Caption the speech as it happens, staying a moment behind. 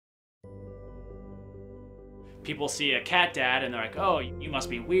people see a cat dad and they're like, oh, you must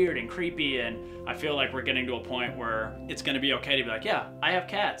be weird and creepy, and I feel like we're getting to a point where it's gonna be okay to be like, yeah, I have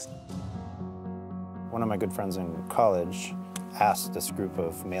cats. One of my good friends in college asked this group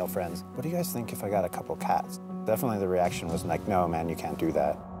of male friends, what do you guys think if I got a couple cats? Definitely the reaction was like, no, man, you can't do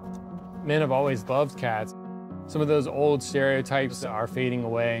that. Men have always loved cats. Some of those old stereotypes are fading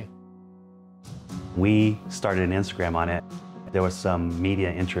away. We started an Instagram on it. There was some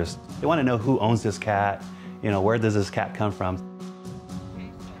media interest. They want to know who owns this cat, where does this cat come from?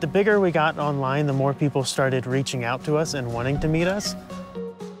 The bigger we got online, the more people started reaching out to us and wanting to meet us.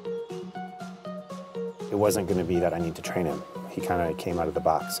 It wasn't going to be that I need to train him. He kind of came out of the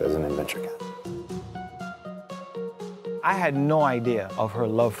box as an adventure cat. I had no idea of her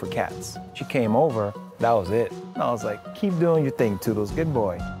love for cats. She came over, that was it. And I was like, keep doing your thing, Toodles, good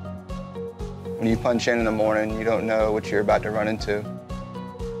boy. When you punch in the morning, you don't know what you're about to run into.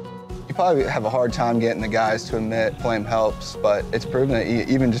 You probably have a hard time getting the guys to admit flame helps, but it's proven that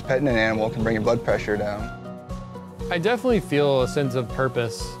even just petting an animal can bring your blood pressure down. I definitely feel a sense of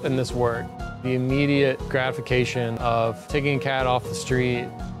purpose in this work. The immediate gratification of taking a cat off the street.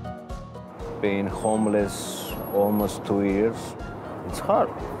 Being homeless almost 2 years, it's hard.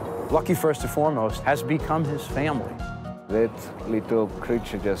 Lucky, first and foremost, has become his family. That little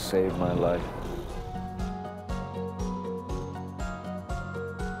creature just saved my life.